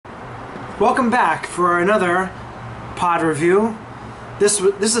Welcome back for another pod review. This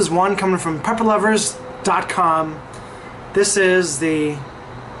is one coming from pepperlovers.com. This is the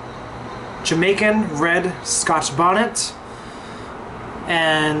Jamaican red Scotch Bonnet,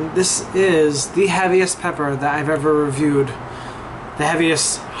 and this is the heaviest pepper that I've ever reviewed. The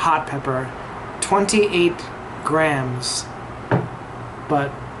heaviest hot pepper, 28 grams.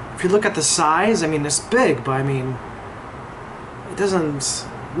 But if you look at the size, I mean, it's big, but I mean, it doesn't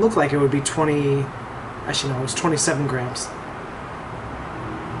look like it would be 20, actually no, it's 27 grams.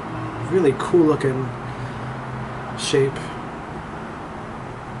 Really cool looking shape.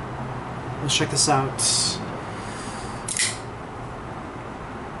 Let's check this out.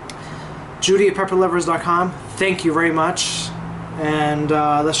 Judy at pepperlovers.com, thank you very much. And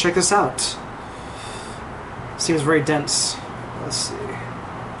let's check this out. Seems very dense. Let's see.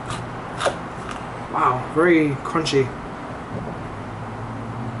 Wow, very crunchy.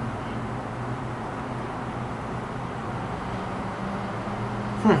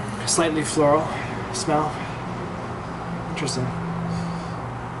 Slightly floral smell. Interesting.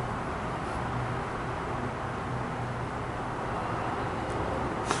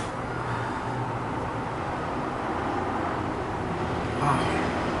 Wow.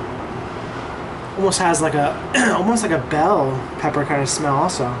 Almost has like a almost like a bell pepper kind of smell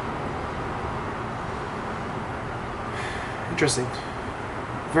also. Interesting.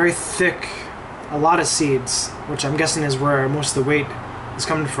 Very thick, a lot of seeds, which I'm guessing is where most of the weight is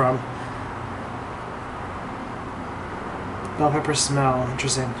coming from. Bell pepper smell,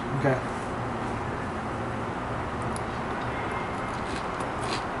 interesting. Okay.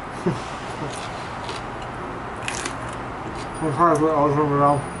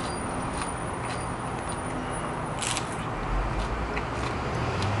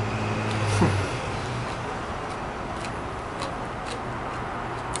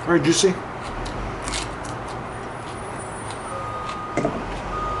 Very juicy.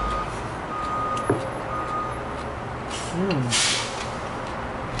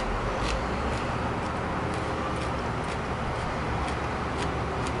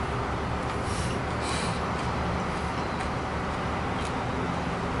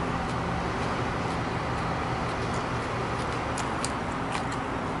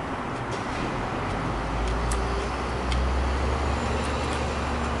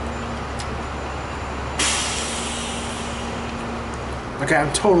 Okay,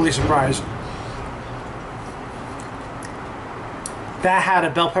 I'm totally surprised. That had a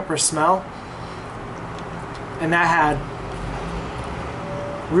bell pepper smell, and that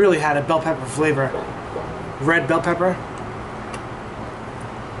really had a bell pepper flavor. Red bell pepper.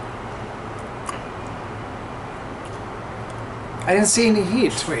 I didn't see any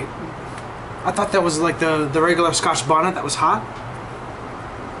heat. Wait, I thought that was like the regular Scotch Bonnet that was hot.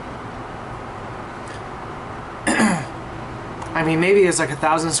 I mean, maybe it's like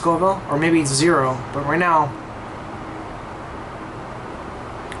 1,000 Scoville, or maybe it's 0, but right now,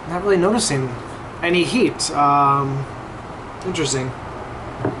 I'm not really noticing any heat. Interesting.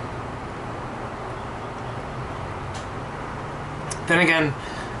 Then again,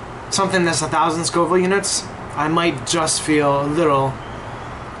 something that's 1,000 Scoville units, I might just feel a little.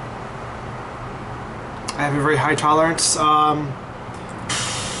 I have a very high tolerance.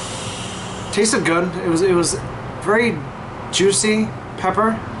 Tasted good. It was very juicy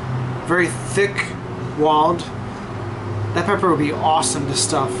pepper, very thick walled. That pepper would be awesome to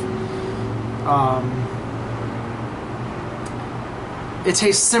stuff. It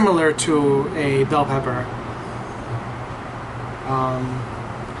tastes similar to a bell pepper.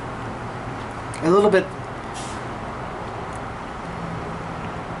 A little bit.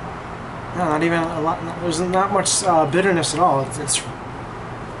 No, not even a lot. There's not much bitterness at all. It's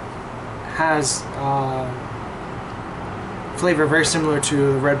has flavor very similar to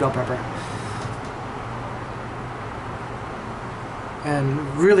the red bell pepper.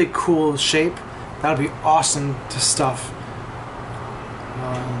 And really cool shape. That would be awesome to stuff.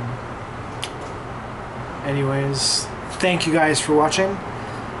 Anyways, thank you guys for watching.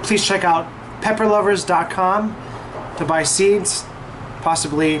 Please check out pepperlovers.com to buy seeds,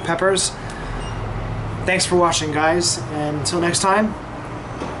 possibly peppers. Thanks for watching, guys, and until next time,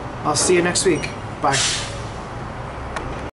 I'll see you next week. Bye.